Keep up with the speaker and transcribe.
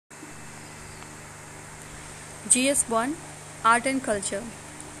GS1 Art and Culture.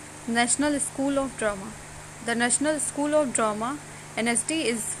 National School of Drama. The National School of Drama (NSD)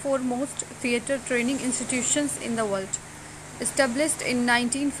 is foremost theatre training institutions in the world. Established in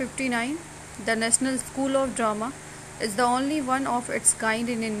 1959, the National School of Drama is the only one of its kind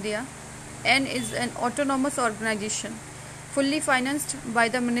in India and is an autonomous organization, fully financed by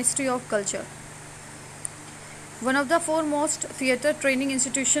the Ministry of Culture. One of the foremost theatre training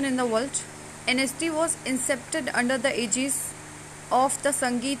institutions in the world, NSD was incepted under the aegis of the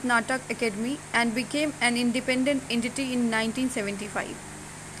Sangeet Natak Academy and became an independent entity in 1975.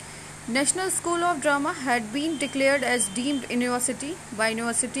 National School of Drama had been declared as deemed university by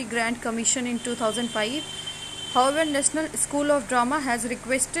University Grant Commission in 2005. However, National School of Drama has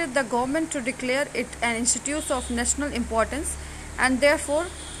requested the government to declare it an institute of national importance, and therefore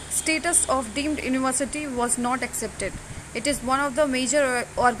status of deemed university was not accepted. It is one of the major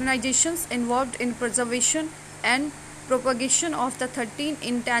organizations involved in preservation and propagation of the 13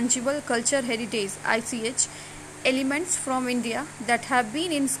 intangible culture heritage (ICH) elements from India that have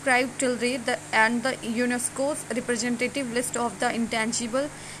been inscribed till date and the UNESCO's representative list of the intangible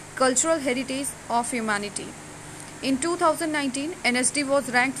cultural heritage of humanity. In 2019, NSD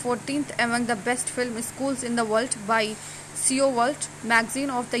was ranked 14th among the best film schools in the world by CO World magazine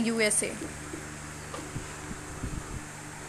of the USA.